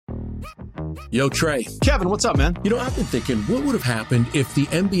Yo, Trey. Kevin, what's up, man? You know, I've been thinking, what would have happened if the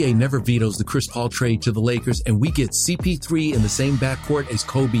NBA never vetoes the Chris Paul trade to the Lakers and we get CP3 in the same backcourt as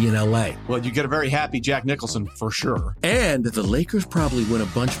Kobe in LA? Well, you get a very happy Jack Nicholson for sure. And the Lakers probably win a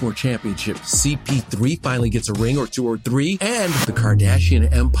bunch more championships. CP3 finally gets a ring or two or three, and the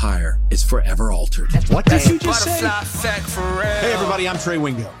Kardashian empire is forever altered. What did you just say? Hey, everybody, I'm Trey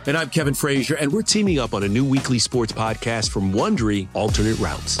Wingo. And I'm Kevin Frazier, and we're teaming up on a new weekly sports podcast from Wondery, Alternate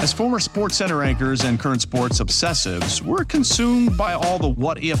Routes. As former Sports Center anchors and current sports obsessives, we're consumed by all the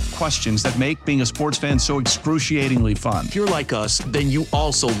what-if questions that make being a sports fan so excruciatingly fun. If you're like us, then you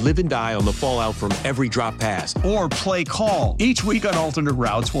also live and die on the fallout from every drop pass. Or play call. Each week on Alternate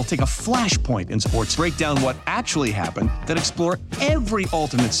Routes, we'll take a flashpoint in sports, break down what actually happened, then explore every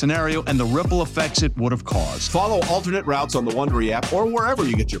alternate scenario and the ripple effects it would have caused. Follow Alternate Routes on the Wondery app or wherever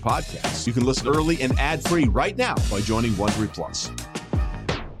you get your podcasts. You can listen early and ad-free right now by joining Wondery Plus.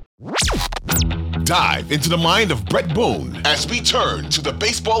 Dive into the mind of Brett Boone as we turn to the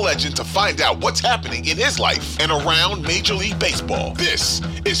baseball legend to find out what's happening in his life and around Major League Baseball. This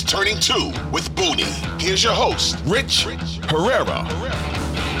is Turning Two with Boonie. Here's your host, Rich Herrera.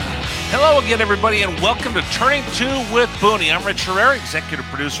 Hello again, everybody, and welcome to Turning Two with Boonie. I'm Rich Herrera, executive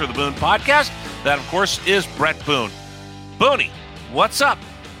producer of the Boone Podcast. That, of course, is Brett Boone. Boonie, what's up?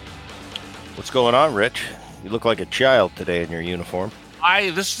 What's going on, Rich? You look like a child today in your uniform.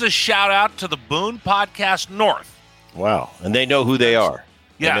 This is a shout out to the Boone Podcast North. Wow. And they know who they are.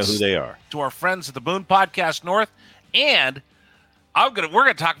 Yes. They know who they are. To our friends at the Boone Podcast North. And we're going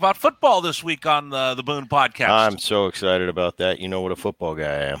to talk about football this week on the Boone Podcast. I'm so excited about that. You know what a football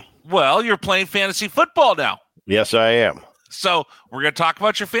guy I am. Well, you're playing fantasy football now. Yes, I am. So we're going to talk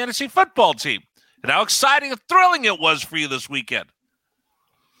about your fantasy football team and how exciting and thrilling it was for you this weekend.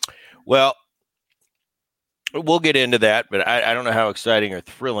 Well, we'll get into that, but I don't know how exciting or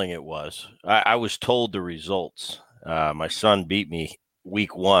thrilling it was. I was told the results. My son beat me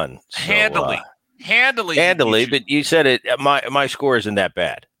week one. So, handily. But you said it. My score isn't that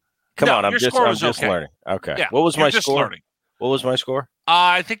bad. Come on, I'm just okay. Learning. Okay. Yeah, what was my score? Learning. What was my score?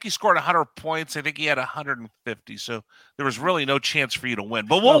 I think he scored 100 points. I think he had 150. So there was really no chance for you to win.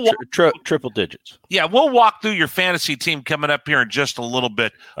 But we'll triple digits. Yeah, we'll walk through your fantasy team coming up here in just a little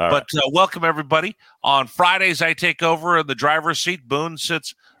bit. But welcome, everybody. On Fridays, I take over in the driver's seat. Boone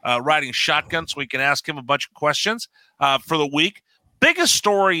sits riding shotgun, so we can ask him a bunch of questions for the week. Biggest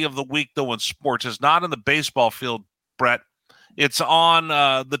story of the week, though, in sports is not in the baseball field, Brett. It's on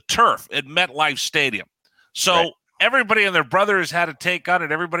the turf at MetLife Stadium. So right. Everybody and their brother has had a take on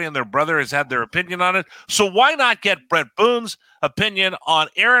it. Everybody and their brother has had their opinion on it. So why not get Brett Boone's opinion on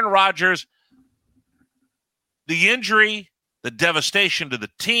Aaron Rodgers, the injury, the devastation to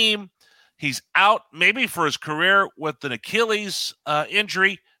the team? He's out maybe for his career with an Achilles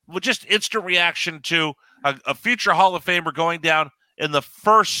injury. Well, just instant reaction to a future Hall of Famer going down in the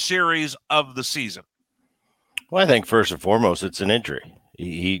first series of the season. Well, I think first and foremost, it's an injury.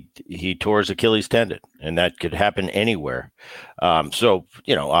 He tore his Achilles tendon, and that could happen anywhere. So,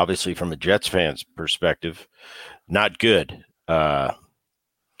 obviously from a Jets fan's perspective, not good. I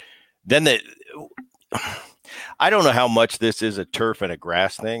don't know how much this is a turf and a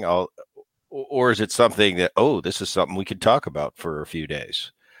grass thing, or is it something that, this is something we could talk about for a few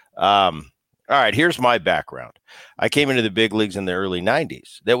days. All right, here's my background. I came into the big leagues in the early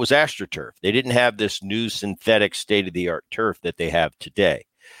 90s. That was AstroTurf. They didn't have this new synthetic state-of-the-art turf that they have today.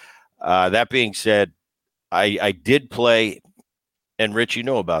 That being said, I did play, and Rich, you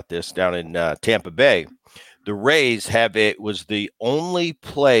know about this, down in Tampa Bay. The Rays was the only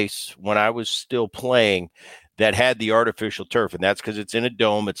place when I was still playing that had the artificial turf, and that's because it's in a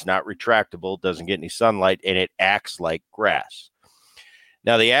dome, it's not retractable, doesn't get any sunlight, and it acts like grass.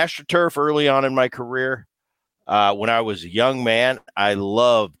 Now, the AstroTurf early on in my career, when I was a young man, I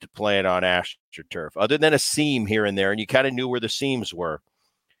loved playing on AstroTurf. Other than a seam here and there, and you kind of knew where the seams were,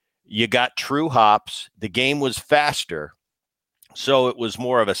 you got true hops. The game was faster, so it was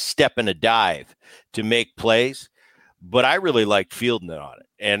more of a step and a dive to make plays. But I really liked fielding it on it.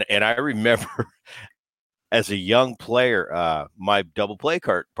 And I remember as a young player, my double play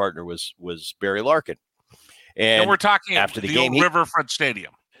partner was Barry Larkin. And we're talking after the game, old Riverfront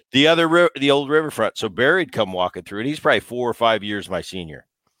Stadium. The old Riverfront. So Barry'd come walking through, and he's probably 4 or 5 years my senior.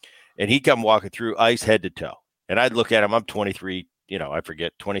 And he'd come walking through ice head to toe. And I'd look at him. I'm 23,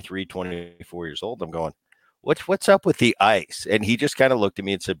 24 years old. I'm going, what's up with the ice? And he just kind of looked at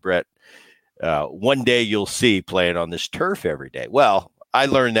me and said, Brett, one day you'll see playing on this turf every day. Well, I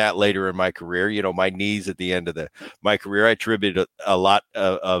learned that later in my career. My knees at the end of my career, I attributed a lot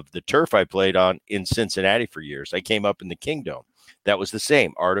of the turf I played on in Cincinnati for years. I came up in the Kingdom. That was the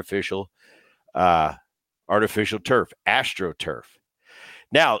same artificial artificial turf, AstroTurf.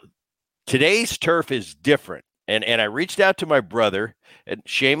 Now, today's turf is different. And I reached out to my brother, and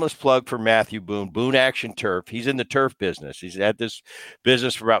shameless plug for Matthew Boone, Boone Action Turf. He's in the turf business. He's had this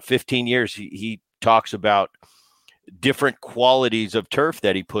business for about 15 years. He talks about different qualities of turf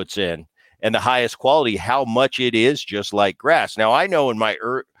that he puts in, and the highest quality, how much it is just like grass. Now, I know in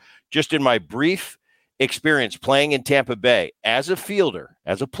my brief experience playing in Tampa Bay as a fielder,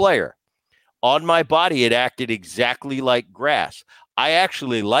 as a player, on my body, it acted exactly like grass. I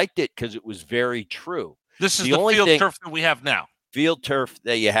actually liked it because it was very true. This is the field turf that we have now. Field turf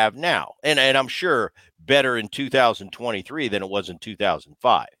that you have now. And I'm sure better in 2023 than it was in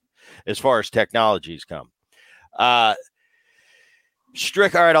 2005, as far as technologies come. All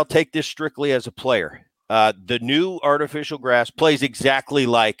right, I'll take this strictly as a player. The new artificial grass plays exactly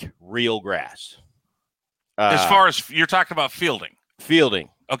like real grass. As far as you're talking about fielding.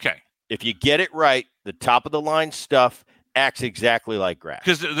 Okay. If you get it right, the top of the line stuff acts exactly like grass.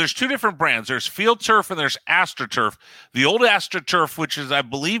 Because there's two different brands. There's Field Turf and there's AstroTurf. The old AstroTurf, which is, I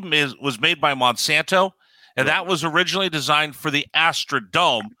believe, was made by Monsanto, and that was originally designed for the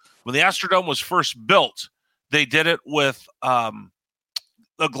Astrodome. When the Astrodome was first built, they did it with a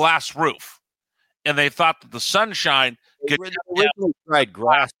glass roof, and they thought that the sunshine could tried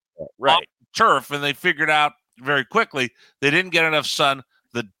grass, right? Turf, and they figured out very quickly they didn't get enough sun.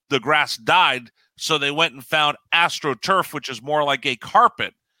 The grass died, so they went and found AstroTurf, which is more like a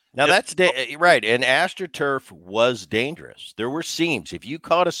carpet. Now that's right, and AstroTurf was dangerous. There were seams. If you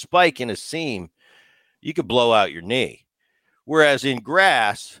caught a spike in a seam, you could blow out your knee. Whereas in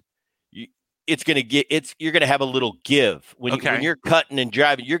grass, you're going to have a little give when you're cutting and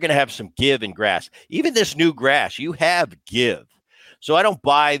driving. You're going to have some give in grass. Even this new grass, you have give. So I don't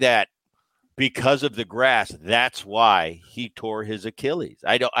buy that. Because of the grass, that's why he tore his Achilles.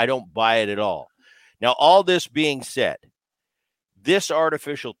 I don't buy it at all. Now, all this being said, this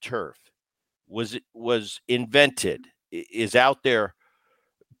artificial turf was invented, is out there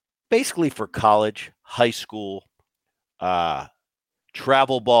basically for college, high school,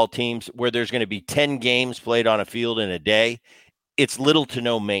 travel ball teams where there's going to be 10 games played on a field in a day. It's little to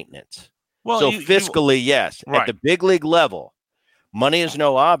no maintenance. Well, so fiscally, yes. Right. At the big league level, money is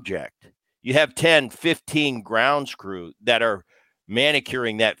no object. You have 10, 15 grounds crew that are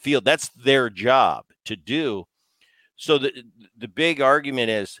manicuring that field. That's their job to do. So the big argument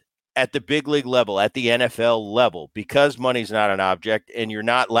is at the big league level, at the NFL level, because money's not an object and you're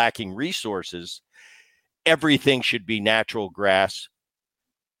not lacking resources, everything should be natural grass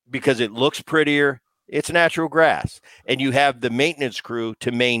because it looks prettier. It's natural grass. And you have the maintenance crew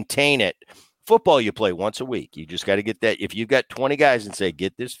to maintain it. Football, you play once a week. You just got to get that. If you've got 20 guys and say,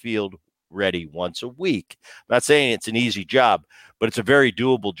 get this field ready once a week. I'm not saying it's an easy job, but it's a very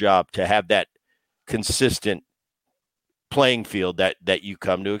doable job to have that consistent playing field that you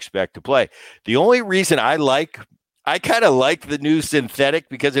come to expect to play. The only reason I kind of like the new synthetic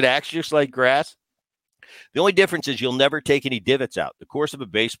because it acts just like grass. The only difference is you'll never take any divots out. The course of a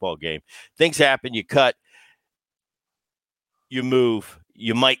baseball game, things happen, you cut, you move,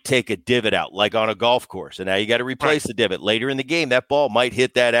 you might take a divot out, like on a golf course, and now you got to replace the divot. Later in the game, that ball might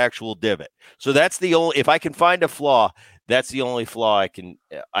hit that actual divot. So that's the only, if I can find a flaw, that's the only flaw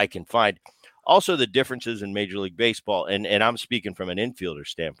I can find. Also, the differences in Major League Baseball, and I'm speaking from an infielder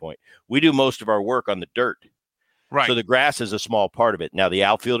standpoint, we do most of our work on the dirt. Right. So the grass is a small part of it. Now, the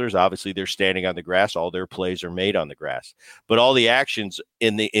outfielders, obviously, they're standing on the grass. All their plays are made on the grass. But all the actions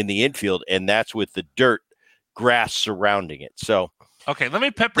in the infield, and that's with the dirt, grass surrounding it. So, okay, let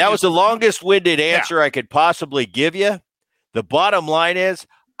me pepper. That was the longest-winded answer I could possibly give you. The bottom line is,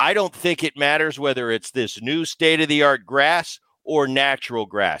 I don't think it matters whether it's this new state-of-the-art grass or natural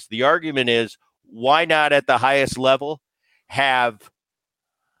grass. The argument is, why not at the highest level have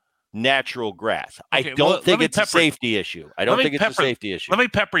natural grass? Okay, I don't think it's a safety issue. I don't think it's a safety issue. Let me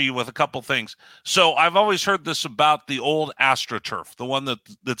pepper you with a couple things. So I've always heard this about the old AstroTurf, the one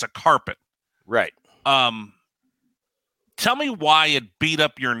that's a carpet. Right. Tell me why it beat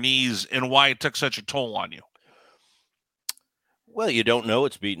up your knees and why it took such a toll on you. Well, you don't know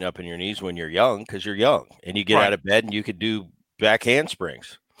it's beating up in your knees when you're young because you're young and you get out of bed and you could do back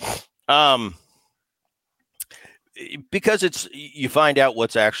handsprings. Because you find out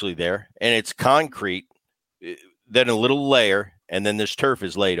what's actually there and it's concrete, then a little layer, and then this turf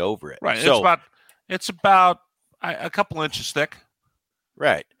is laid over it. Right. So, it's about a couple inches thick.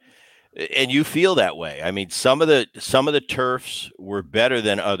 Right. And you feel that way. I mean, some of the turfs were better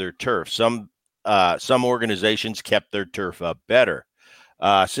than other turfs. Some organizations kept their turf up better.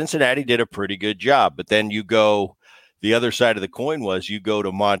 Cincinnati did a pretty good job, but then you go, the other side of the coin was you go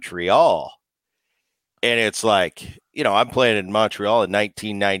to Montreal And it's like, I'm playing in Montreal in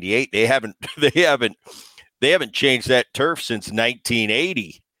 1998. They haven't changed that turf since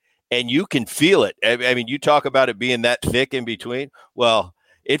 1980, and you can feel it. I mean, you talk about it being that thick in between. Well,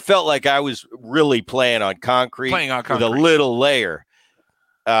 it felt like I was really playing on concrete with a little layer.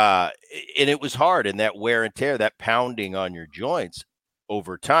 And it was hard, and that wear and tear, that pounding on your joints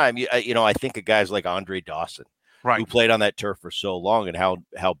over time. I think of guys like Andre Dawson, who played on that turf for so long, and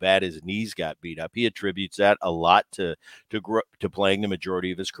how bad his knees got beat up. He attributes that a lot to playing the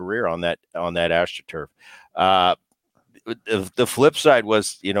majority of his career on that AstroTurf. The flip side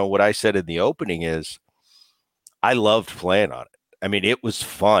was, what I said in the opening is I loved playing on it. I mean, it was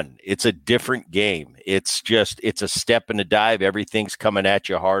fun. It's a different game. It's a step and a dive. Everything's coming at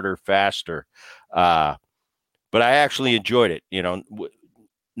you harder, faster. But I actually enjoyed it,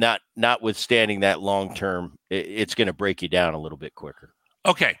 notwithstanding that long term, it's going to break you down a little bit quicker.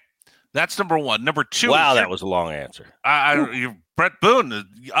 Okay. That's number one. Number two. Wow, that was a long answer. You're Brett Boone.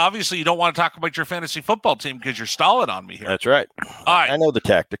 Obviously, you don't want to talk about your fantasy football team because you're stalling on me here. That's right. All right. I know the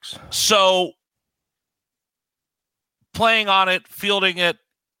tactics. So, playing on it, fielding it,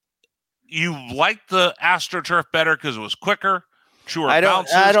 you liked the AstroTurf better because it was quicker, truer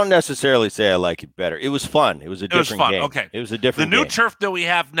bounces. I don't necessarily say I like it better. It was fun. It was a different game. Okay. It was a different game. The new game. turf that we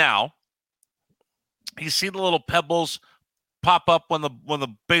have now, you see the little pebbles pop up when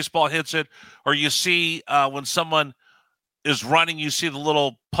the baseball hits it, or you see when someone is running, you see the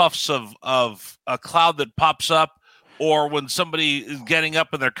little puffs of a cloud that pops up, or when somebody is getting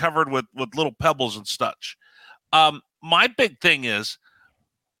up and they're covered with little pebbles and such. My big thing is,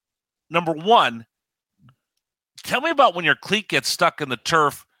 number one, tell me about when your cleat gets stuck in the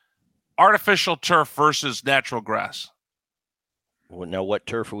turf, artificial turf versus natural grass. Well, now what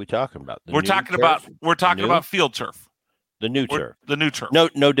turf are we talking about? We're talking about field turf. The new turf. The new turf.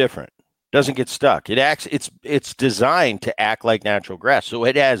 No different. Doesn't get stuck. It's designed to act like natural grass, so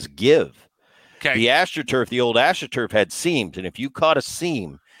it has give. Okay. The old AstroTurf had seams, and if you caught a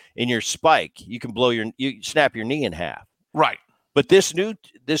seam in your spike, you can you snap your knee in half. Right. But this new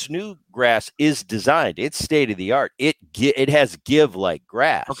grass is designed. It's state of the art. It has give like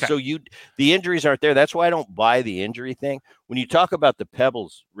grass. Okay. So the injuries aren't there. That's why I don't buy the injury thing. When you talk about the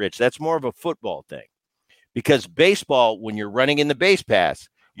pebbles, Rich, that's more of a football thing. Because baseball, when you're running in the base pass,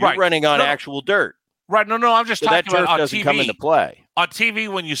 you're running on actual dirt. Right. No, I'm just talking about on doesn't TV. Come into play. On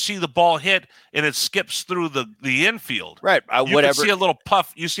TV, when you see the ball hit and it skips through the infield, right? You can see a little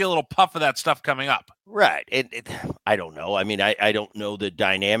puff. You see a little puff of that stuff coming up. Right. I don't know. I mean, I don't know the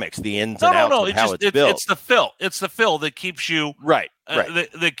dynamics, the ins and outs of how it's built. It's the fill. It's the fill that keeps you right.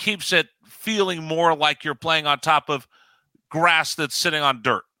 That keeps it feeling more like you're playing on top of grass that's sitting on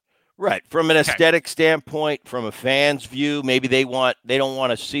dirt. Right. From an aesthetic standpoint, from a fan's view, maybe they don't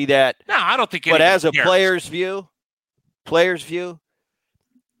want to see that. No, I don't think. But as a player's view,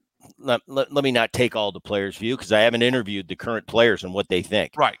 let me not take all the players' view because I haven't interviewed the current players and what they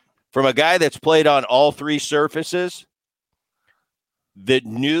think. Right. From a guy that's played on all three surfaces, the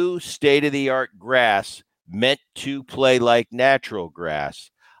new state-of-the-art grass meant to play like natural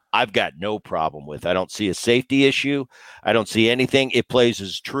grass, I've got no problem with. I don't see a safety issue. I don't see anything. It plays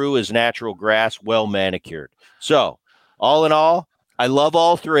as true as natural grass, well manicured. So, all in all, I love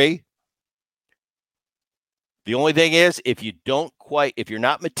all three. The only thing is, if you're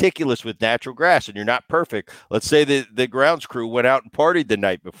not meticulous with natural grass and you're not perfect, let's say the grounds crew went out and partied the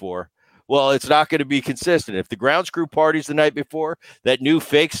night before. Well, it's not going to be consistent. If the grounds crew parties the night before, that new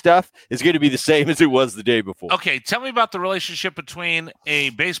fake stuff is going to be the same as it was the day before. Okay, tell me about the relationship between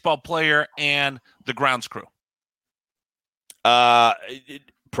a baseball player and the grounds crew.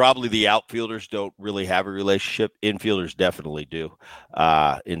 Probably the outfielders don't really have a relationship. Infielders definitely do.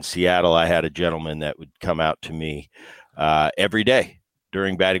 In Seattle, I had a gentleman that would come out to me every day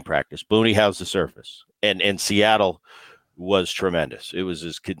during batting practice. Boonie, how's the surface? And Seattle was tremendous. It was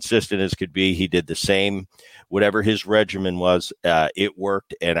as consistent as could be. He did the same, whatever his regimen was, it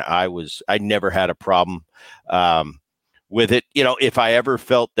worked. And I never had a problem with it. If I ever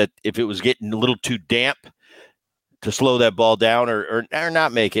felt that if it was getting a little too damp to slow that ball down or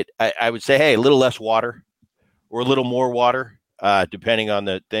not make it, I would say, hey, a little less water or a little more water, depending on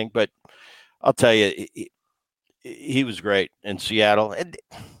the thing. But I'll tell you, he was great in Seattle. And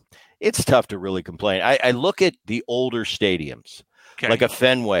it's tough to really complain. I look at the older stadiums, like a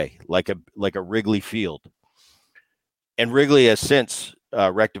Fenway, like a Wrigley Field. And Wrigley has since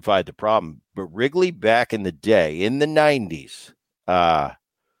rectified the problem. But Wrigley back in the day, in the 90s,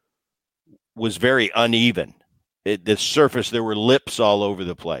 was very uneven. The surface, there were lips all over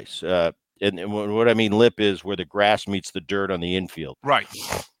the place. And what I mean lip is where the grass meets the dirt on the infield. Right.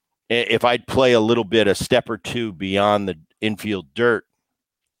 if I'd play a little bit, a step or two beyond the infield dirt,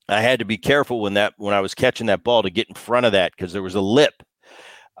 I had to be careful when I was catching that ball to get in front of that because there was a lip.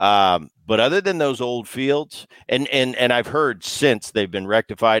 But other than those old fields, and I've heard since they've been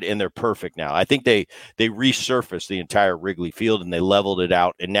rectified and they're perfect now. I think they resurfaced the entire Wrigley Field and they leveled it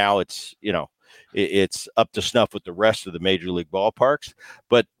out, and now it's it's up to snuff with the rest of the major league ballparks.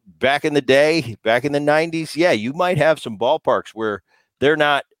 But back in the day, back in the 90s, yeah, you might have some ballparks where they're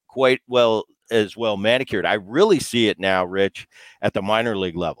not quite as well manicured. I really see it now, Rich, at the minor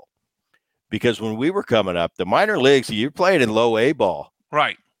league level, because when we were coming up, the minor leagues, you're playing in low A ball.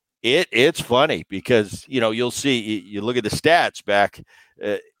 Right. It's funny because, you'll see, you look at the stats back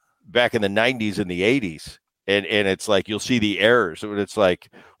in the 90s and the 80s, and it's like you'll see the errors. And it's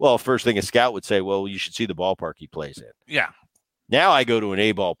like, well, first thing a scout would say, well, you should see the ballpark he plays in. Yeah. Now I go to an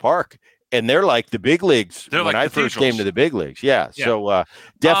A ballpark, and they're like the big leagues when I first came to the big leagues. Yeah. So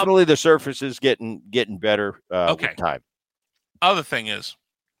definitely the surface is getting better with time. Other thing is,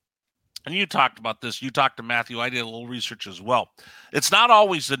 and you talked about this, you talked to Matthew, I did a little research as well. It's not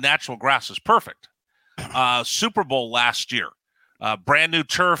always the natural grass is perfect. Super Bowl last year, brand new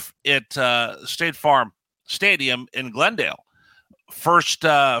turf at State Farm Stadium in Glendale. First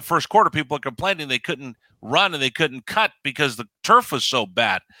quarter, people are complaining they couldn't run and they couldn't cut because the turf was so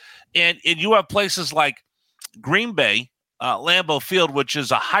bad. And you have places like Green Bay, Lambeau Field, which is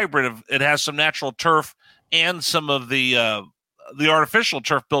a hybrid of, it has some natural turf and some of the artificial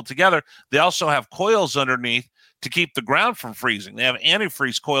turf built together. They also have coils underneath to keep the ground from freezing. They have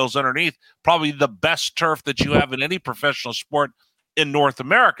antifreeze coils underneath, probably the best turf that you have in any professional sport in North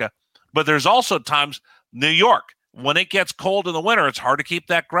America. But there's also times, New York, when it gets cold in the winter, it's hard to keep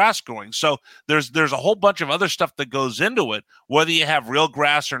that grass going. So there's a whole bunch of other stuff that goes into it, whether you have real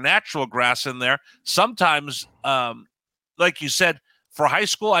grass or natural grass in there. Sometimes, like you said, for high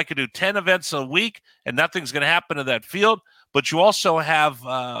school, I could do 10 events a week and nothing's going to happen to that field. But you also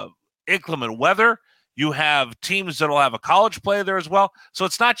have inclement weather. You have teams that will have a college play there as well. So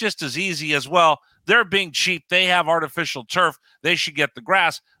it's not just as easy as, well, they're being cheap. They have artificial turf. They should get the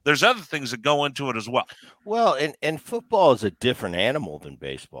grass. There's other things that go into it as well. Well, and football is a different animal than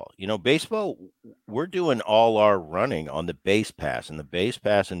baseball. Baseball, we're doing all our running on the base pass, and the base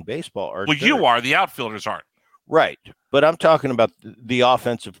pass in baseball are Well, you are. The outfielders aren't. Right. But I'm talking about the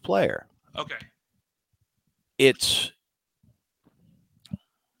offensive player. Okay. It's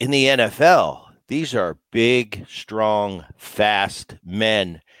in the NFL, these are big, strong, fast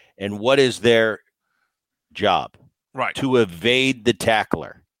men. And what is their job? Right. To evade the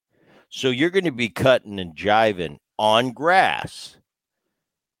tackler. So you're going to be cutting and jiving on grass.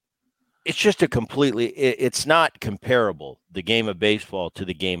 It's just it's not comparable, the game of baseball to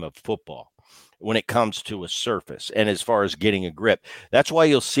the game of football when it comes to a surface and as far as getting a grip. That's why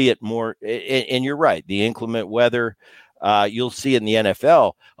you'll see it more. And you're right, the inclement weather, you'll see it in the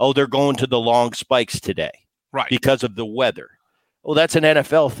NFL. Oh, they're going to the long spikes today. Right. Because of the weather. Well, that's an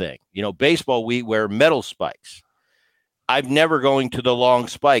NFL thing. Baseball, we wear metal spikes. I'm never going to the long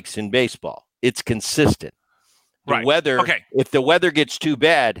spikes in baseball. It's consistent. The weather, if the weather gets too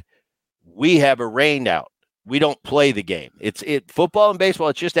bad, we have a rain out. We don't play the game. Football and baseball,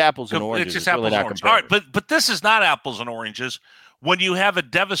 it's just apples and oranges. It's just apples and oranges. All right, but this is not apples and oranges when you have a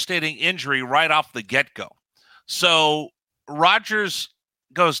devastating injury right off the get-go. So Rodgers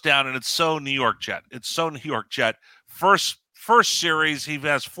goes down, and it's so New York Jet. First series, he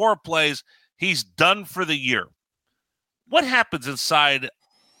has 4 plays. He's done for the year. What happens inside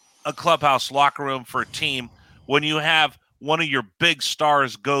a clubhouse locker room for a team when you have one of your big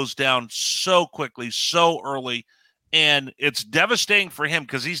stars goes down so quickly, so early, and it's devastating for him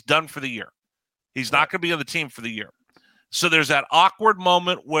because he's done for the year. He's not going to be on the team for the year. So there's that awkward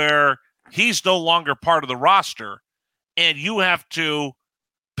moment where he's no longer part of the roster, and you have to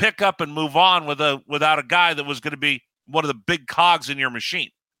pick up and move on without a guy that was going to be one of the big cogs in your machine.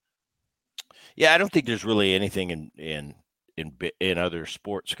 Yeah, I don't think there's really anything in other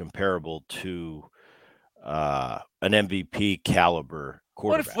sports comparable to an MVP caliber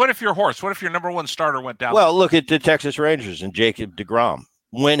quarterback. What if your horse? What if your number one starter went down? Well, look at the Texas Rangers and Jacob deGrom.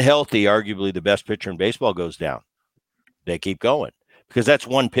 When healthy, arguably the best pitcher in baseball goes down. They keep going because that's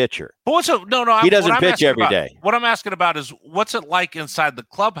one pitcher. But he doesn't pitch every day. What I'm asking about is what's it like inside the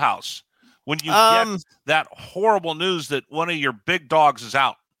clubhouse when you get that horrible news that one of your big dogs is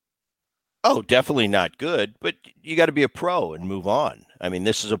out? Oh, definitely not good, but you got to be a pro and move on. I mean,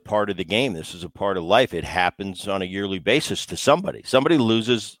 this is a part of the game. This is a part of life. It happens on a yearly basis to somebody. Somebody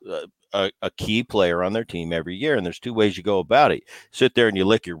loses a key player on their team every year, and there's 2 ways you go about it. Sit there and you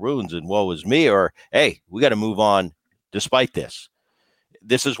lick your wounds and woe is me, or, hey, we got to move on despite this.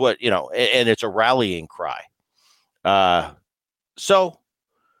 this is what, and it's a rallying cry. So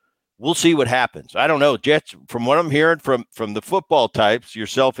we'll see what happens. I don't know. Jets, from what I'm hearing from the football types,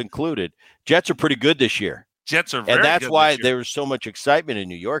 yourself included, Jets are pretty good this year. Jets are very good. And that's why there was so much excitement in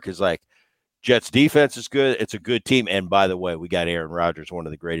New York, is like, Jets defense is good. It's a good team. And by the way, we got Aaron Rodgers, one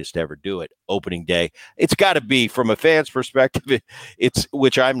of the greatest to ever do it, opening day. It's got to be, from a fan's perspective,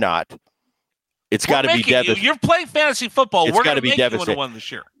 which I'm not. It's got to be devastating. You're playing fantasy football. We're going to be devastating. One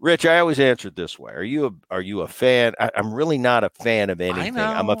this year. Rich, I always answer it this way: Are you a fan? I'm really not a fan of anything.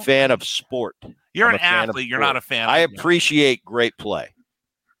 I'm a fan of sport. You're an athlete. You're not a fan. I appreciate great play.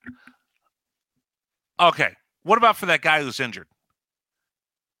 Okay, what about for that guy who's injured?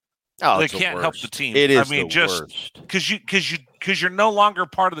 Oh, they can't help the team. It is the worst because you're no longer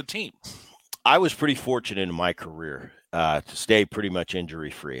part of the team. I was pretty fortunate in my career to stay pretty much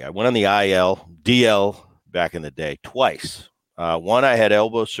injury-free. I went on the DL back in the day twice. One, I had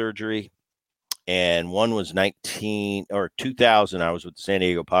elbow surgery, and one was 2000. I was with the San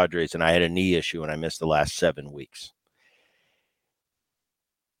Diego Padres, and I had a knee issue, and I missed the last 7 weeks.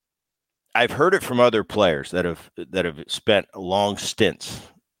 I've heard it from other players that have spent long stints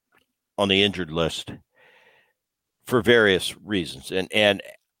on the injured list for various reasons. And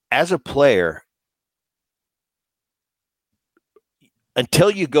as a player,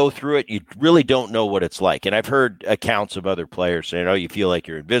 until you go through it, you really don't know what it's like. And I've heard accounts of other players saying, "Oh, you feel like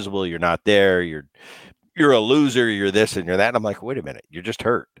you're invisible, you're not there, you're a loser, you're this and you're that." And I'm like, wait a minute, you're just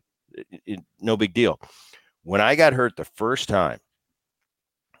hurt. No big deal. When I got hurt the first time,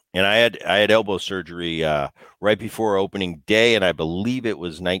 and I had elbow surgery right before opening day, and I believe it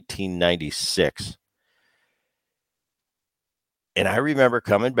was 1996. And I remember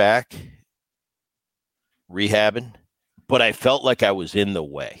coming back, rehabbing, but I felt like I was in the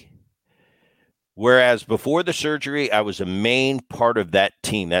way. Whereas before the surgery, I was a main part of that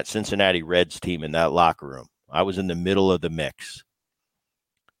team, that Cincinnati Reds team in that locker room. I was in the middle of the mix.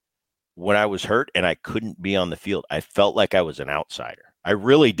 When I was hurt and I couldn't be on the field, I felt like I was an outsider. I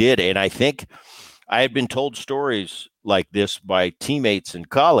really did. And I think I had been told stories like this by teammates and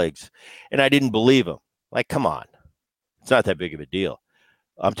colleagues, and I didn't believe them. Like, come on. It's not that big of a deal.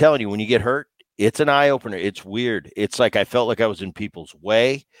 I'm telling you, when you get hurt, it's an eye-opener. It's weird. It's like I felt like I was in people's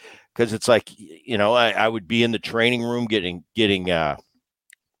way, because it's like, I would be in the training room getting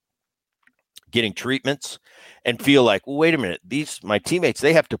treatments and feel like, well, wait a minute, my teammates,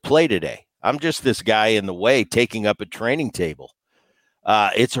 they have to play today. I'm just this guy in the way taking up a training table.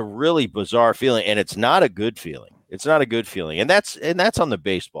 It's a really bizarre feeling, and it's not a good feeling. It's not a good feeling. And that's on the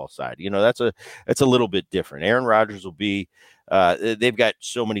baseball side. That's a little bit different. Aaron Rodgers will be, they've got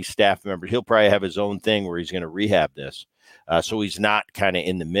so many staff members. He'll probably have his own thing where he's going to rehab this. So he's not kind of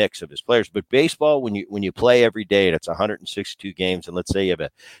in the mix of his players. But baseball, when you play every day, and it's 162 games, and let's say you have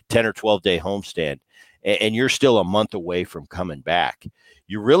a 10 or 12 day homestand, and you're still a month away from coming back,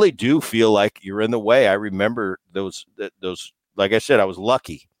 you really do feel like you're in the way. I remember those. Like I said, I was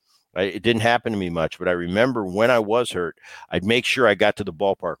lucky. It didn't happen to me much, but I remember when I was hurt, I'd make sure I got to the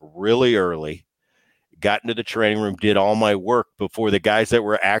ballpark really early, got into the training room, did all my work before the guys that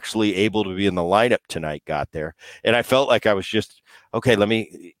were actually able to be in the lineup tonight got there. And I felt like I was just, okay,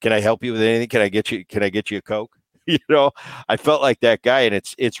 can I help you with anything? Can I get you a Coke? I felt like that guy, and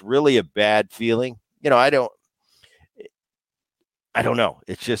it's really a bad feeling. I don't know.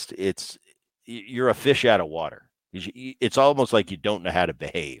 It's just, you're a fish out of water. It's almost like you don't know how to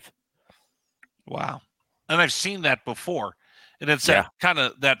behave. Wow. And I've seen that before. And it's that kind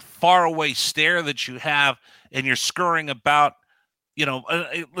of that faraway stare that you have, and you're scurrying about.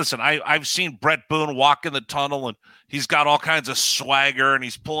 Listen, I've seen Brett Boone walk in the tunnel, and he's got all kinds of swagger, and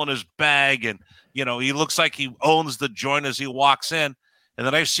he's pulling his bag, and, he looks like he owns the joint as he walks in. And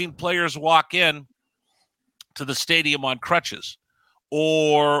then I've seen players walk in to the stadium on crutches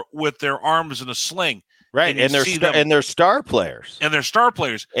or with their arms in a sling. Right, and they're star players. And they're star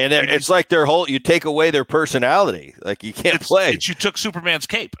players. And it's like you take away their personalty. Like, you can't play. You took Superman's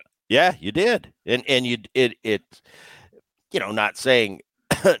cape. Yeah, you did. And not saying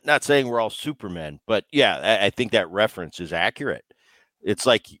we're all Supermen, but yeah, I think that reference is accurate. It's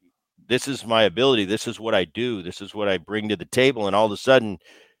like, this is my ability. This is what I do. This is what I bring to the table. And all of a sudden,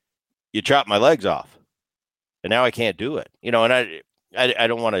 you chop my legs off. And now I can't do it. And I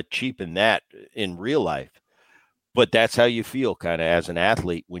don't want to cheapen that in real life, but that's how you feel kind of as an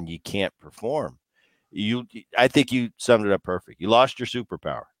athlete when you can't perform. I think you summed it up perfect. You lost your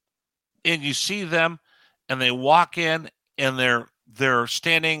superpower. And you see them, and they walk in, and they're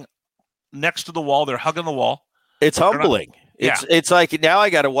standing next to the wall. They're hugging the wall. It's humbling. It's like, now I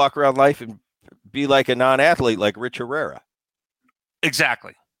got to walk around life and be like a non-athlete like Rich Herrera.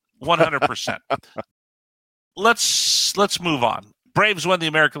 Exactly. 100%. Let's move on. Braves won the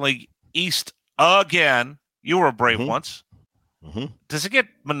American League East again. You were a Brave once. Mm-hmm. Does it get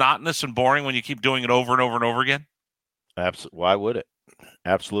monotonous and boring when you keep doing it over and over and over again? Absolutely. Why would it?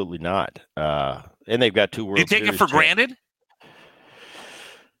 Absolutely not. And they've got 2 World Series. Do you take it for granted?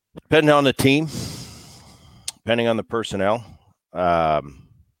 Depending on the team, depending on the personnel. I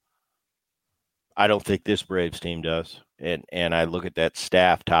don't think this Braves team does. And I look at that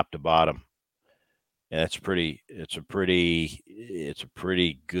staff top to bottom. And it's a pretty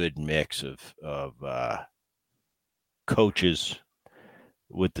good mix of coaches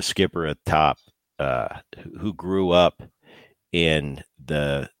with the skipper at the top who grew up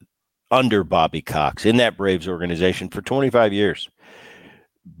under Bobby Cox in that Braves organization for 25 years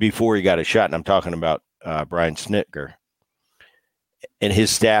before he got a shot. And I'm talking about Brian Snitker. And his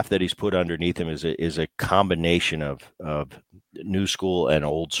staff that he's put underneath him is a combination of new school and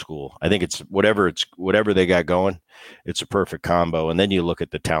old school. I think it's whatever they got going, it's a perfect combo. And then you look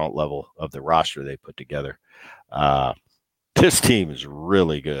at the talent level of the roster they put together. This team is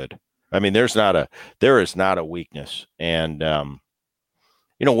really good. I mean, there is not a weakness. And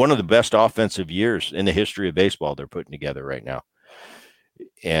one of the best offensive years in the history of baseball they're putting together right now.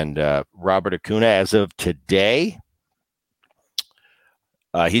 And Robert Acuna, as of today,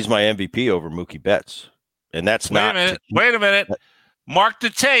 he's my MVP over Mookie Betts. And that's Wait a minute. Mark the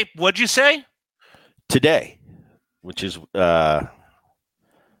tape. What'd you say? Today, which is 15th.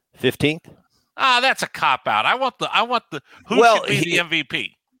 That's a cop-out. I want the who should be the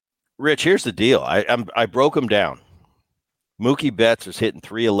MVP? Rich, here's the deal. I broke him down. Mookie Betts is hitting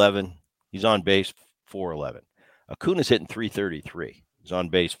 311. He's on base 411. Acuna's hitting 333. He's on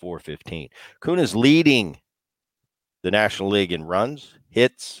base 415. Acuna's leading the National League in runs,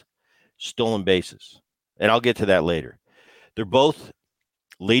 hits, stolen bases. And I'll get to that later. They're both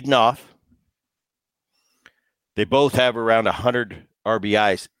leading off. They both have around 100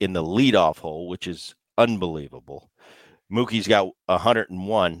 RBIs in the leadoff hole, which is unbelievable. Mookie's got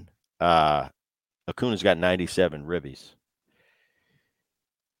 101. Acuna's got 97 ribbies.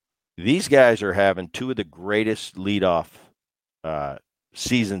 These guys are having 2 of the greatest leadoff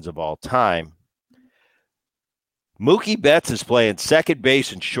seasons of all time. Mookie Betts is playing second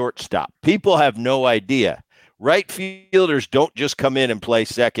base and shortstop. People have no idea. Right fielders don't just come in and play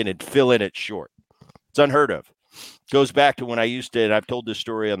second and fill in at short. It's unheard of. Goes back to when I used to, and I've told this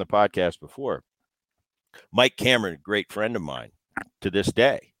story on the podcast before. Mike Cameron, a great friend of mine to this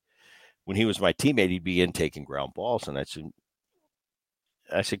day. When he was my teammate, he'd be in taking ground balls. And I said,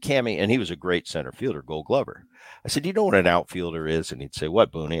 Cammy, and he was a great center fielder, Gold Glover. I said, you know what an outfielder is? And he'd say,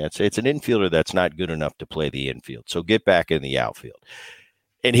 what, Boonie? I'd say, it's an infielder that's not good enough to play the infield. So get back in the outfield.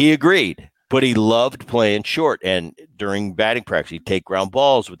 And he agreed, but he loved playing short. And during batting practice, he'd take ground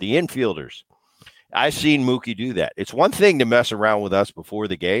balls with the infielders. I've seen Mookie do that. It's one thing to mess around with us before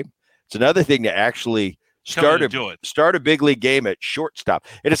the game. It's another thing to actually start a big league game at shortstop.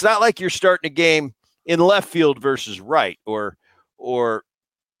 And it's not like you're starting a game in left field versus right or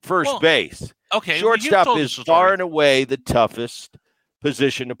first base. Okay. Shortstop is far and away the toughest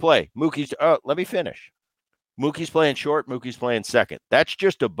position to play. Let me finish. Mookie's playing short. Mookie's playing second. That's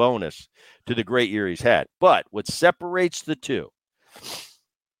just a bonus to the great year he's had. But what separates the two,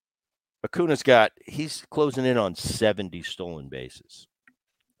 he's closing in on 70 stolen bases.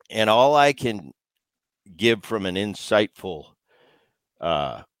 And all I can give from an insightful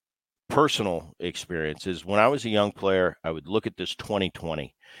personal experience is when I was a young player, I would look at this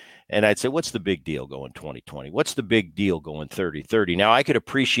 2020 and I'd say, what's the big deal going 2020? What's the big deal going 30-30? Now, I could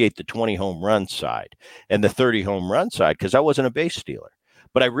appreciate the 20 home run side and the 30 home run side because I wasn't a base stealer.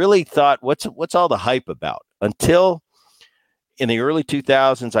 But I really thought, what's all the hype about? Until in the early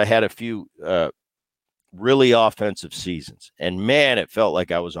 2000s, I had a few really offensive seasons. And, man, it felt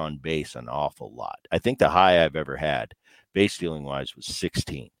like I was on base an awful lot. I think the high I've ever had, base stealing-wise, was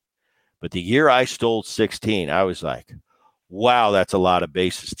 16. But the year I stole 16, I was like, wow, that's a lot of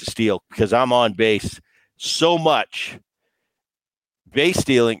bases to steal because I'm on base so much. Base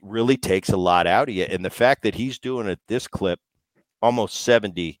stealing really takes a lot out of you. And the fact that he's doing it this clip, almost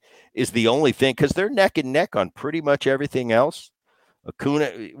 70, is the only thing because they're neck and neck on pretty much everything else.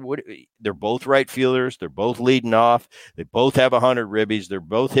 Acuna, they're both right fielders. They're both leading off. They both have 100 ribbies. They're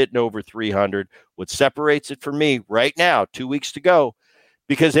both hitting over 300. What separates it for me right now, 2 weeks to go,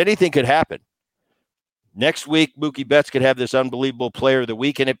 because anything could happen. Next week, Mookie Betts could have this unbelievable player of the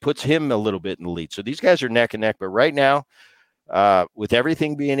week, and it puts him a little bit in the lead. So these guys are neck and neck. But right now, with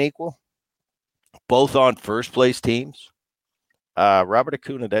everything being equal, both on first place teams, Robert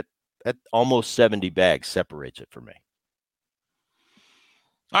Acuna, that almost 70 bags separates it for me.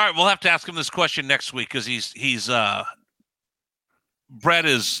 All right, we'll have to ask him this question next week because he's Brett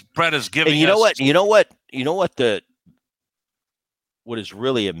is giving. And what is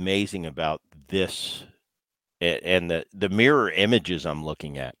really amazing about this and the mirror images I'm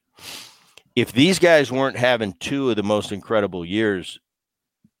looking at. If these guys weren't having two of the most incredible years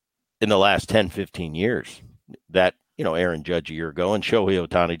in the last 10, 15 years, that, Aaron Judge a year ago and Shohei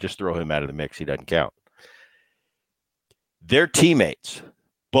Ohtani, just throw him out of the mix. He doesn't count. Their teammates,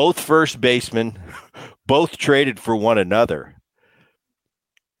 both first basemen, both traded for one another.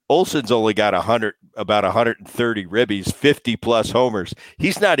 Olson's only got about 130 ribbies, 50-plus homers.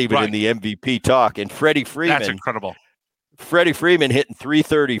 He's not even in the MVP talk. And Freddie Freeman. That's incredible. Freddie Freeman hitting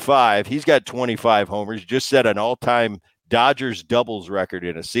 .335. He's got 25 homers, just set an all-time Dodgers doubles record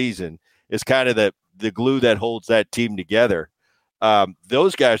in a season. It's kind of the glue that holds that team together.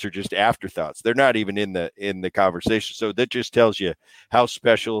 Those guys are just afterthoughts. They're not even in the conversation. So that just tells you how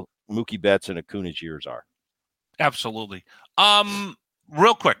special Mookie Betts and Acuna's years are. Absolutely.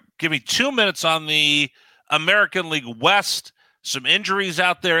 Real quick, give me 2 minutes on the American League West. Some injuries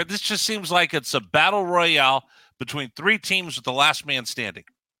out there. This just seems like it's a battle royale between three teams with the last man standing.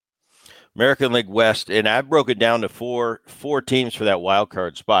 American League West, and I broke it down to four teams for that wild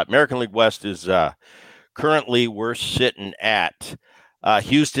card spot. American League West is currently we're sitting at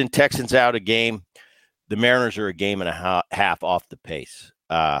Houston. Texans out a game. The Mariners are a game and a half off the pace.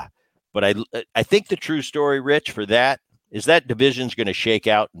 But I think the true story, Rich, for that is that division's going to shake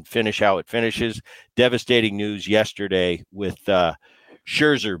out and finish how it finishes. Devastating news yesterday with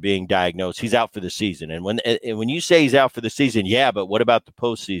Scherzer being diagnosed. He's out for the season. And when you say he's out for the season, yeah, but what about the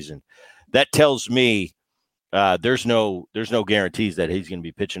postseason? That tells me there's no guarantees that he's going to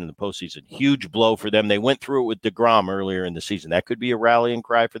be pitching in the postseason. Huge blow for them. They went through it with DeGrom earlier in the season. That could be a rallying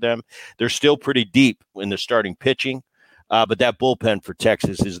cry for them. They're still pretty deep in the starting pitching. But that bullpen for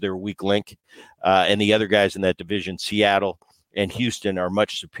Texas is their weak link. And the other guys in that division, Seattle and Houston, are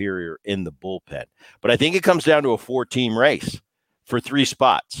much superior in the bullpen. But I think it comes down to a 4-team race for 3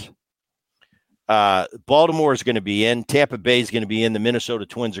 spots. Baltimore is going to be in. Tampa Bay is going to be in. The Minnesota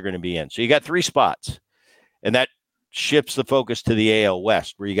Twins are going to be in. So you got 3 spots. And that shifts the focus to the AL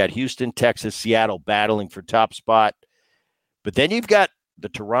West, where you got Houston, Texas, Seattle battling for top spot. But then you've got the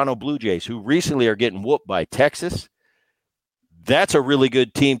Toronto Blue Jays, who recently are getting whooped by Texas. That's a really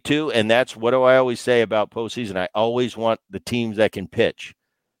good team, too, and that's what do I always say about postseason. I always want the teams that can pitch.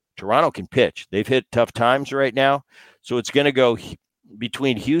 Toronto can pitch. They've hit tough times right now, so it's going to go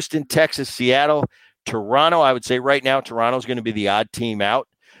between Houston, Texas, Seattle, Toronto. I would say right now Toronto's going to be the odd team out,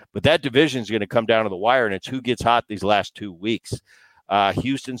 but that division is going to come down to the wire, and it's who gets hot these last 2 weeks.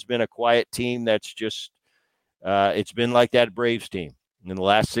 Houston's been a quiet team that's just it's been like that Braves team in the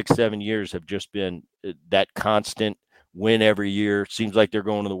last 6-7 years have just been that constant win every year. Seems like they're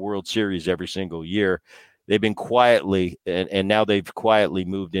going to the World Series every single year. They've been quietly, and now they've quietly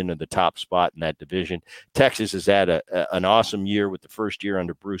moved into the top spot in that division. Texas has had an awesome year with the first year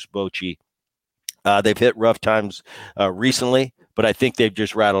under Bruce Bochy. They've hit rough times recently, but I think they've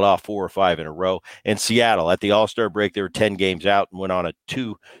just rattled off 4 or 5 in a row. And Seattle, at the All-Star break, they were 10 games out and went on a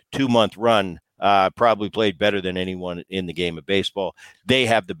two-month run. Probably played better than anyone in the game of baseball. They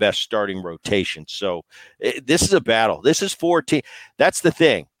have the best starting rotation. So this is a battle. This is 14. That's the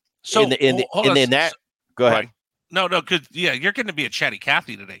thing. So go ahead. Right. No, because you're going to be a chatty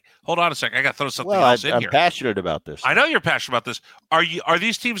Cathy today. Hold on a second. I got to throw something else in here. I'm passionate about this. I know you're passionate about this. Are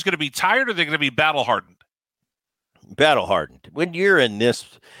these teams going to be tired, or are they going to be battle hardened? Battle hardened. When you're in this,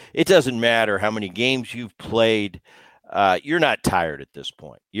 it doesn't matter how many games you've played. You're not tired at this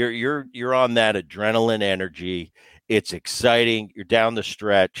point. You're on that adrenaline energy. It's exciting. You're down the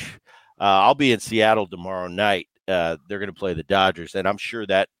stretch. I'll be in Seattle tomorrow night. They're going to play the Dodgers, and I'm sure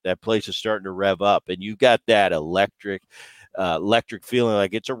that place is starting to rev up. And you got that electric feeling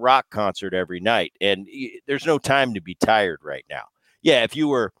like it's a rock concert every night. And there's no time to be tired right now. Yeah, if you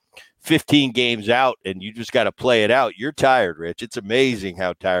were 15 games out and you just got to play it out, you're tired, Rich. It's amazing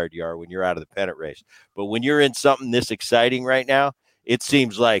how tired you are when you're out of the pennant race. But when you're in something this exciting right now, it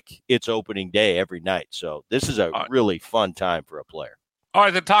seems like it's opening day every night. So this is a really fun time for a player. All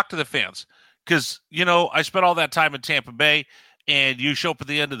right, then talk to the fans. Because, I spent all that time in Tampa Bay, and you show up at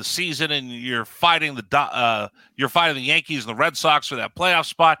the end of the season and you're fighting the Yankees and the Red Sox for that playoff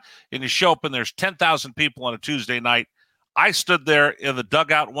spot, and you show up and there's 10,000 people on a Tuesday night. I stood there in the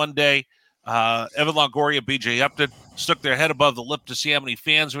dugout one day. Evan Longoria, BJ Upton stuck their head above the lip to see how many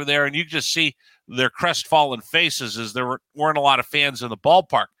fans were there, and you just see their crestfallen faces as there weren't a lot of fans in the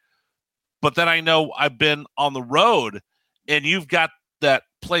ballpark. But then I know I've been on the road, and you've got that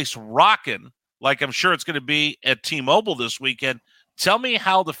place rocking, like I'm sure it's going to be at T-Mobile this weekend. Tell me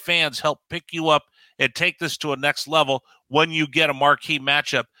how the fans help pick you up and take this to a next level when you get a marquee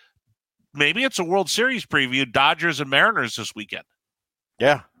matchup. Maybe it's a World Series preview, Dodgers and Mariners this weekend.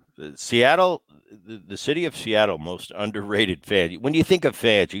 Yeah. Seattle, the city of Seattle, most underrated fan. When you think of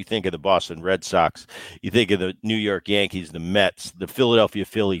fans, you think of the Boston Red Sox, you think of the New York Yankees, the Mets, the Philadelphia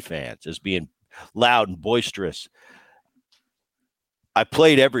Philly fans as being loud and boisterous. I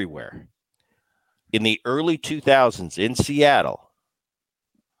played everywhere. In the early 2000s in Seattle,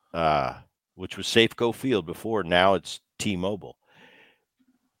 which was Safeco Field before, now it's T-Mobile.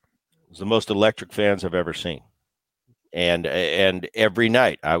 It was the most electric fans I've ever seen. And every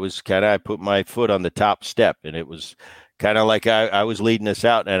night I put my foot on the top step, and it was kind of like I was leading us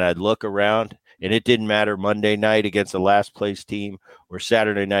out, and I'd look around, and it didn't matter Monday night against the last place team or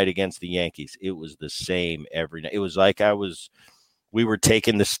Saturday night against the Yankees. It was the same every night. It was like we were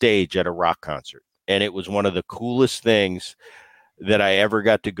taking the stage at a rock concert, and it was one of the coolest things that I ever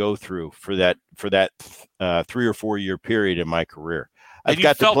got to go through for that 3 or 4 year period in my career. I've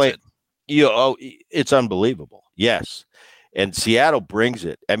got to play it. It's unbelievable. Yes. And Seattle brings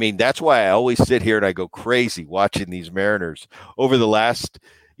it. I mean, that's why I always sit here and I go crazy watching these Mariners over the last,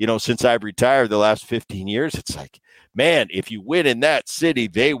 since I've retired, the last 15 years. It's like, man, if you win in that city,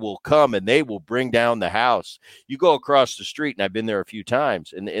 they will come and they will bring down the house. You go across the street, and I've been there a few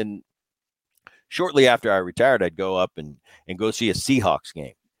times. And shortly after I retired, I'd go up and go see a Seahawks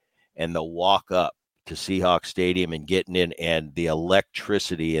game, and the walk up to Seahawks Stadium and getting in, and the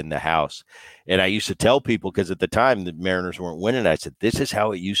electricity in the house. And I used to tell people, because at the time the Mariners weren't winning, I said, this is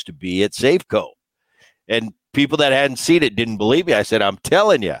how it used to be at Safeco. And people that hadn't seen it didn't believe me. I said, I'm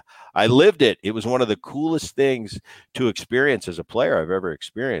telling you, I lived it. It was one of the coolest things to experience as a player I've ever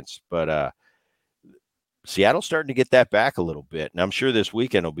experienced. But Seattle's starting to get that back a little bit. And I'm sure this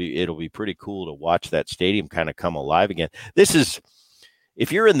weekend it'll be pretty cool to watch that stadium kind of come alive again.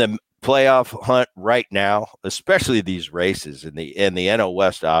 If you're in the playoff hunt right now, especially these races, and the NL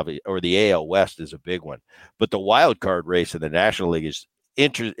West or the AL West is a big one, but the wild card race in the National League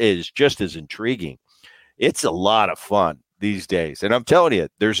is just as intriguing. It's a lot of fun these days, and I'm telling you,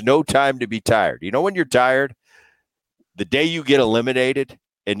 there's no time to be tired. When you're tired, the day you get eliminated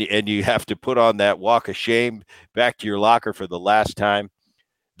and you have to put on that walk of shame back to your locker for the last time,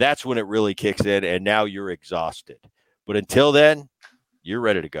 that's when it really kicks in, and now you're exhausted. But until then, you're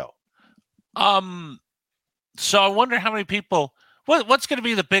ready to go. So I wonder how many people. What's going to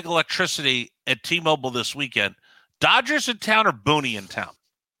be the big electricity at T-Mobile this weekend? Dodgers in town or Boonie in town?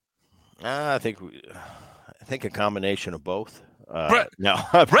 I think a combination of both. Brett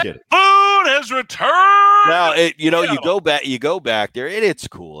Boone has returned. Now, you go back there, and it's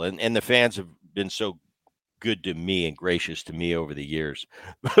cool, and the fans have been so good to me and gracious to me over the years.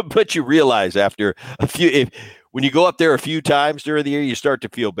 But you realize after when you go up there a few times during the year, you start to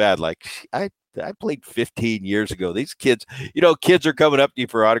feel bad. Like, I played 15 years ago. These kids, kids are coming up to you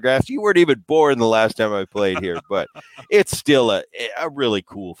for autographs. You weren't even born the last time I played here, but it's still a really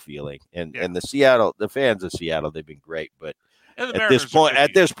cool feeling. And the fans of Seattle, they've been great. But at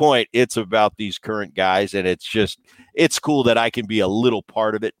this point, it's about these current guys, and it's cool that I can be a little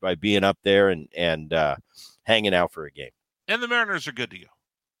part of it by being up there and hanging out for a game. And the Mariners are good to go.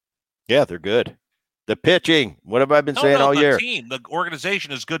 Yeah, they're good. The pitching, what have I been saying all year? The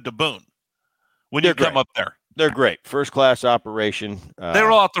organization is good to Boone when you come up there. They're great. First-class operation. They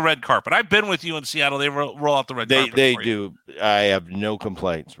roll out the red carpet. I've been with you in Seattle. They roll out the red carpet. They do. I have no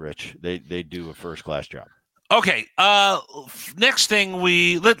complaints, Rich. They do a first-class job. Okay. Next thing,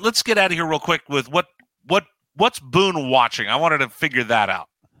 let's get out of here real quick with what's Boone watching. I wanted to figure that out.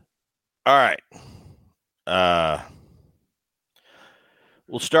 All right.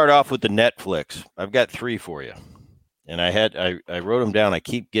 We'll start off with the Netflix. I've got 3 for you, and I wrote them down. I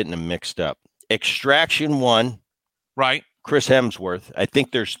keep getting them mixed up. Extraction 1, right? Chris Hemsworth. I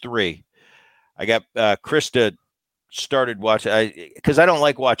think there's 3. I got Krista started watching because I don't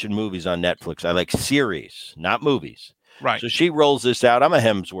like watching movies on Netflix. I like series, not movies. Right. So she rolls this out. I'm a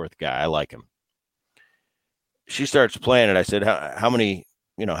Hemsworth guy. I like him. She starts playing it. I said, how many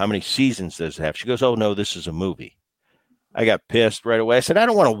seasons does it have? She goes, oh no, this is a movie. I got pissed right away. I said, I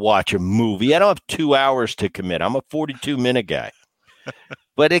don't want to watch a movie. I don't have 2 hours to commit. I'm a 42-minute guy.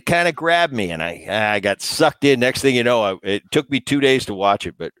 But it kind of grabbed me, and I got sucked in. Next thing you know, it took me 2 days to watch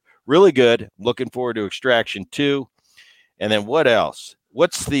it, but really good. Looking forward to Extraction 2. And then what else?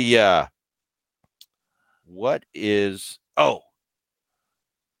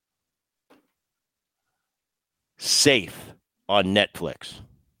 Safe on Netflix.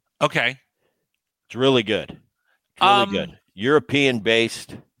 Okay. It's really good. Really good. European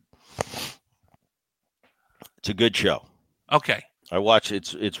based. It's a good show. Okay. I watch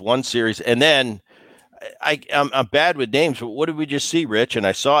it's one series, and then I'm bad with names, but what did we just see, Rich? And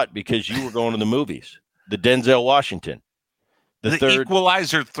I saw it because you were going to the movies. The Denzel Washington, the third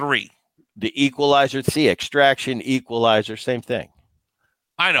Equalizer 3, the Equalizer. See, Extraction, Equalizer, same thing.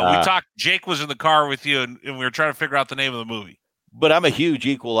 I know. We talked. Jake was in the car with you, and we were trying to figure out the name of the movie. But I'm a huge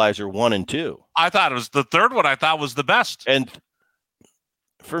Equalizer 1 and 2. I thought it was the third one. I thought was the best. And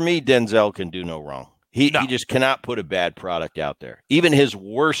for me, Denzel can do no wrong. He just cannot put a bad product out there. Even his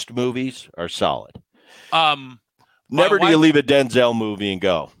worst movies are solid. Never do you leave a Denzel movie and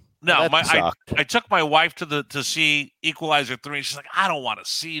go. No, I took my wife to see Equalizer 3. And she's like, I don't want to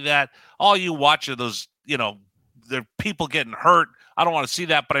see that. All you watch are those, the people getting hurt. I don't want to see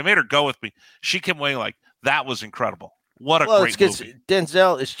that. But I made her go with me. She came away like, that was incredible. What a great movie.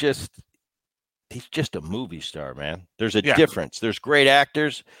 Denzel is he's just a movie star, man. There's a difference. There's great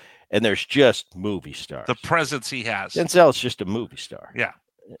actors, and there's just movie stars. The presence he has. Denzel's just a movie star. Yeah.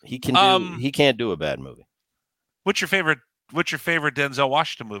 He can't do a bad movie. What's your favorite Denzel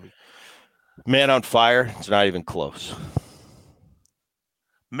Washington movie? Man on Fire. It's not even close.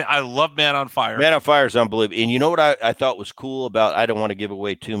 I love Man on Fire. Man on Fire is unbelievable. And you know what I thought was cool about, I don't want to give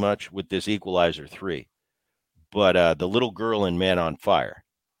away too much with this Equalizer 3, but the little girl in Man on Fire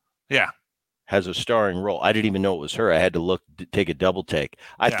has a starring role. I didn't even know it was her. I had to take a double take.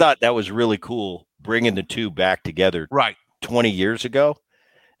 I thought that was really cool, bringing the two back together 20 years ago.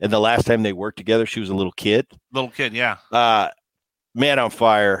 And the last time they worked together, she was a little kid. Man on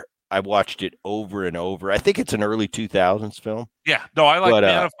Fire, I watched it over and over. I think it's an early 2000s film. Yeah. No, I like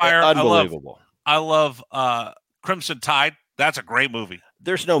Man on Fire. Unbelievable. I love Crimson Tide. That's a great movie.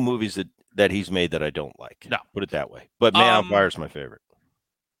 There's no movies that he's made that I don't like. No. Put it that way. But Man on Fire is my favorite.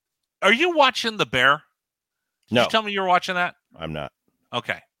 Are you watching The Bear? Did you tell me you were watching that? I'm not.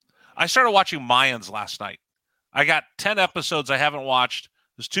 Okay. I started watching Mayans last night. I got 10 episodes I haven't watched. I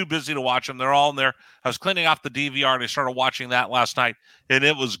was too busy to watch them. They're all in there. I was cleaning off the DVR, and I started watching that last night, and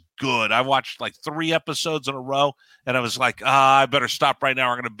it was good. I watched like 3 episodes in a row, and I was like, I better stop right now.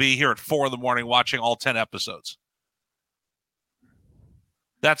 We're going to be here at 4 in the morning watching all 10 episodes.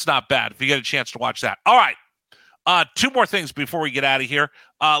 That's not bad if you get a chance to watch that. All right. 2 more things before we get out of here.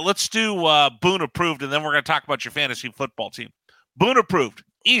 Let's do Boone approved, and then we're going to talk about your fantasy football team. Boone approved.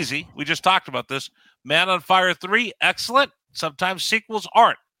 Easy. We just talked about this. Man on Fire 3, excellent. Sometimes sequels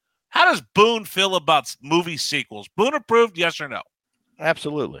aren't. How does Boone feel about movie sequels? Boone approved, yes or no?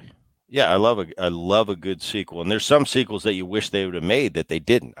 Absolutely. Yeah, I love a good sequel. And there's some sequels that you wish they would have made that they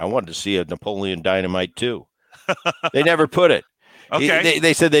didn't. I wanted to see a Napoleon Dynamite 2. They never put it. Okay.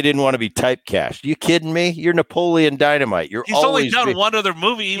 They said they didn't want to be typecast. You kidding me? You're Napoleon Dynamite. He's only done one other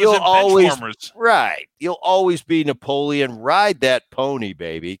movie. He was in Benchwarmers. Right. You'll always be Napoleon. Ride that pony,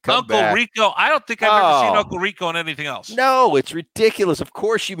 baby. Come back. Uncle Rico. I don't think I've ever seen Uncle Rico in anything else. No, it's ridiculous. Of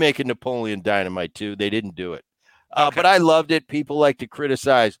course you make a Napoleon Dynamite too. They didn't do it. But I loved it. People like to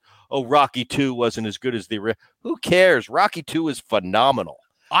criticize, Rocky 2 wasn't as good as the Who cares? Rocky 2 is phenomenal.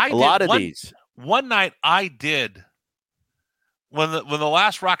 One night I did. When the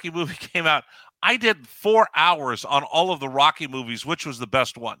last Rocky movie came out, I did 4 hours on all of the Rocky movies. Which was the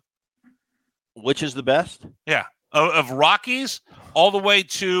best one? Which is the best? Yeah, of Rockies all the way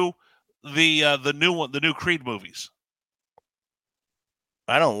to the new one, the new Creed movies.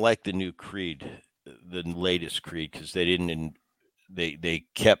 I don't like the new Creed, the latest Creed, because they didn't. They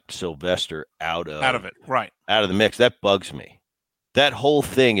kept Sylvester out of it, right? Out of the mix. That bugs me. That whole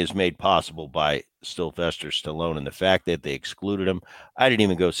thing is made possible by Sylvester Stallone, and the fact that they excluded him. I didn't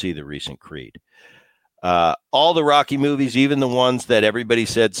even go see the recent Creed. All the Rocky movies, even the ones that everybody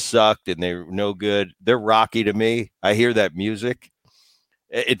said sucked and they were no good, they're Rocky to me. I hear that music.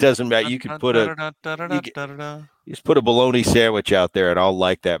 It doesn't matter. You could put you just put a bologna sandwich out there, and I'll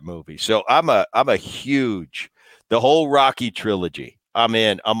like that movie. So I'm a huge, the whole Rocky trilogy. I'm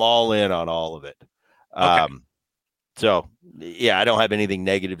in. I'm all in on all of it. Okay. So, yeah, I don't have anything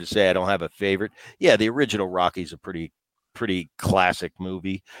negative to say. I don't have a favorite. Yeah, the original Rocky's a pretty classic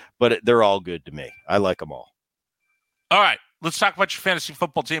movie, but they're all good to me. I like them all. All right, let's talk about your fantasy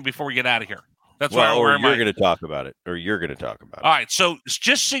football team before we get out of here. That's why you're going to talk about it. All right, so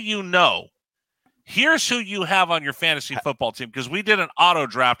just so you know, here's who you have on your fantasy football team, because we did an auto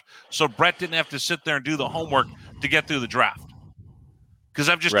draft, so Brett didn't have to sit there and do the homework to get through the draft. Because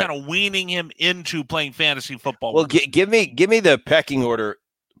I'm just kind of weaning him into playing fantasy football. Well, give me the pecking order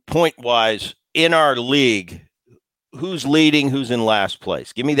point-wise in our league. Who's leading? Who's in last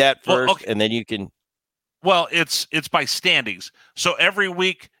place? Give me that first, and then you can. Well, it's by standings. So every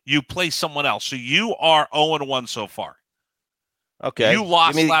week you play someone else. So you are 0-1 so far. Okay. You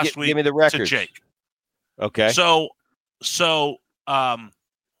lost last week give me the records. to Jake. Okay. So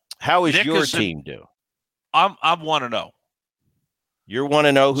How is Nick your team do? I'm 1-0. You're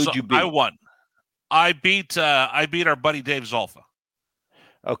 1-0. Who'd you beat? I won. I beat our buddy Dave Zolfa.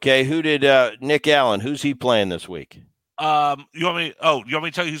 Okay, who did Nick Allen? Who's he playing this week? You want me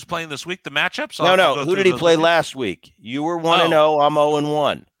to tell you who's playing this week? The matchups? No. Who did he play last week? You were 1-0. I'm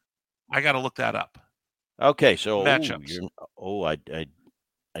 0-1. I got to look that up. Okay, so matchups.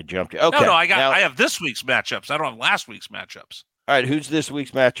 I jumped. Okay, no. I have this week's matchups. I don't have last week's matchups. All right, who's this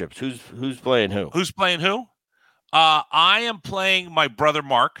week's matchups? Who's playing who? Who's playing who? I am playing my brother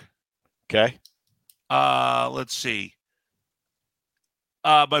Mark. Okay. Let's see.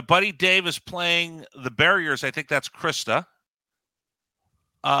 My buddy Dave is playing the Barriers. I think that's Krista.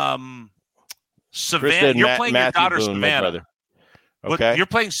 Savannah. Krista You're playing your daughter, Boone, Savannah. Okay. You're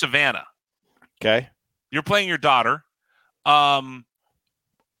playing Savannah. Okay. You're playing your daughter.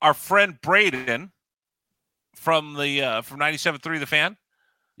 Our friend Braden from 97.3 The Fan.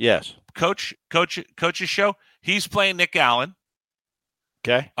 Yes. Coach's show. He's playing Nick Allen.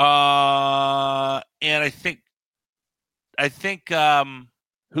 Okay. And I think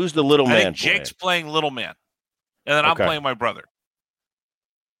who's the little man? Jake's playing little man, and then I'm playing my brother.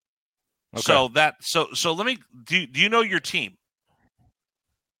 Okay. So let me. Do you know your team?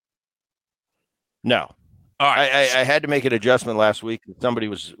 No. All right. I had to make an adjustment last week. Somebody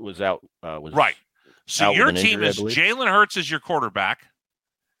was out. Right. So your team is Jalen Hurts is your quarterback.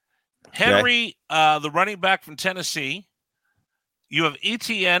 Henry, the running back from Tennessee. You have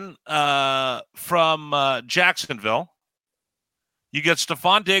Etienne from Jacksonville. You get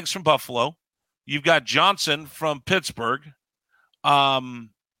Stephon Diggs from Buffalo. You've got Johnson from Pittsburgh. McLaren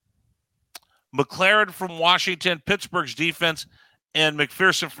from Washington, Pittsburgh's defense, and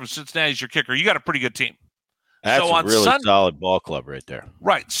McPherson from Cincinnati is your kicker. You got a pretty good team. That's a really solid ball club right there.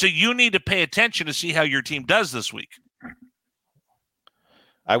 Right. So you need to pay attention to see how your team does this week.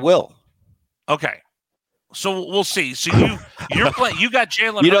 I will. Okay. So we'll see. So you're playing. You got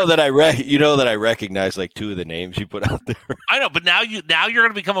Jalen. You know that I recognize like two of the names you put out there. I know, but now you're going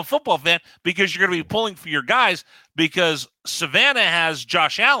to become a football fan because you're going to be pulling for your guys because Savannah has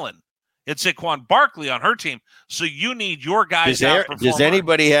Josh Allen and Saquon Barkley on her team. So you need your guys. Does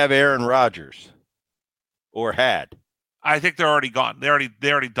anybody have Aaron Rodgers or had? I think they're already gone. They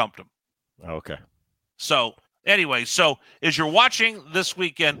already dumped him. Okay. So anyway, as you're watching this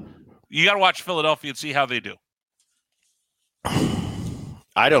weekend. You got to watch Philadelphia and see how they do.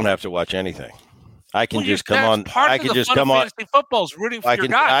 I don't have to watch anything. I can just come on. I can just come on. Football's rooting for your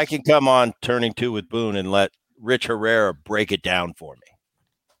guys. I can come on Turning Two with Boone and let Rich Herrera break it down for me.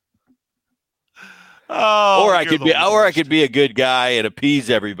 Oh, or I could be a good guy and appease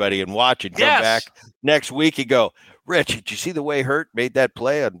everybody and watch and come back next week and go, Rich, did you see the way Hurt made that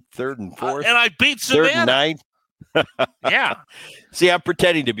play on 3rd and 4th? And I beat Savannah. 3rd and 9. Yeah. See, I'm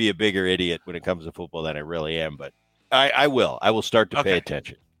pretending to be a bigger idiot when it comes to football than I really am, but I will. I will start to pay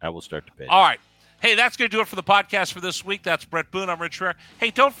attention. All right. Hey, that's going to do it for the podcast for this week. That's Brett Boone. I'm Rich Herrera.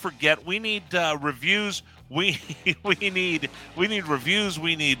 Hey, don't forget, we need reviews. We need reviews.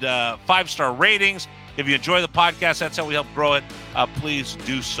 We need 5-star ratings. If you enjoy the podcast, that's how we help grow it. Please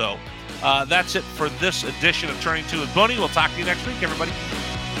do so. That's it for this edition of Turning Two with Boonie. We'll talk to you next week, everybody.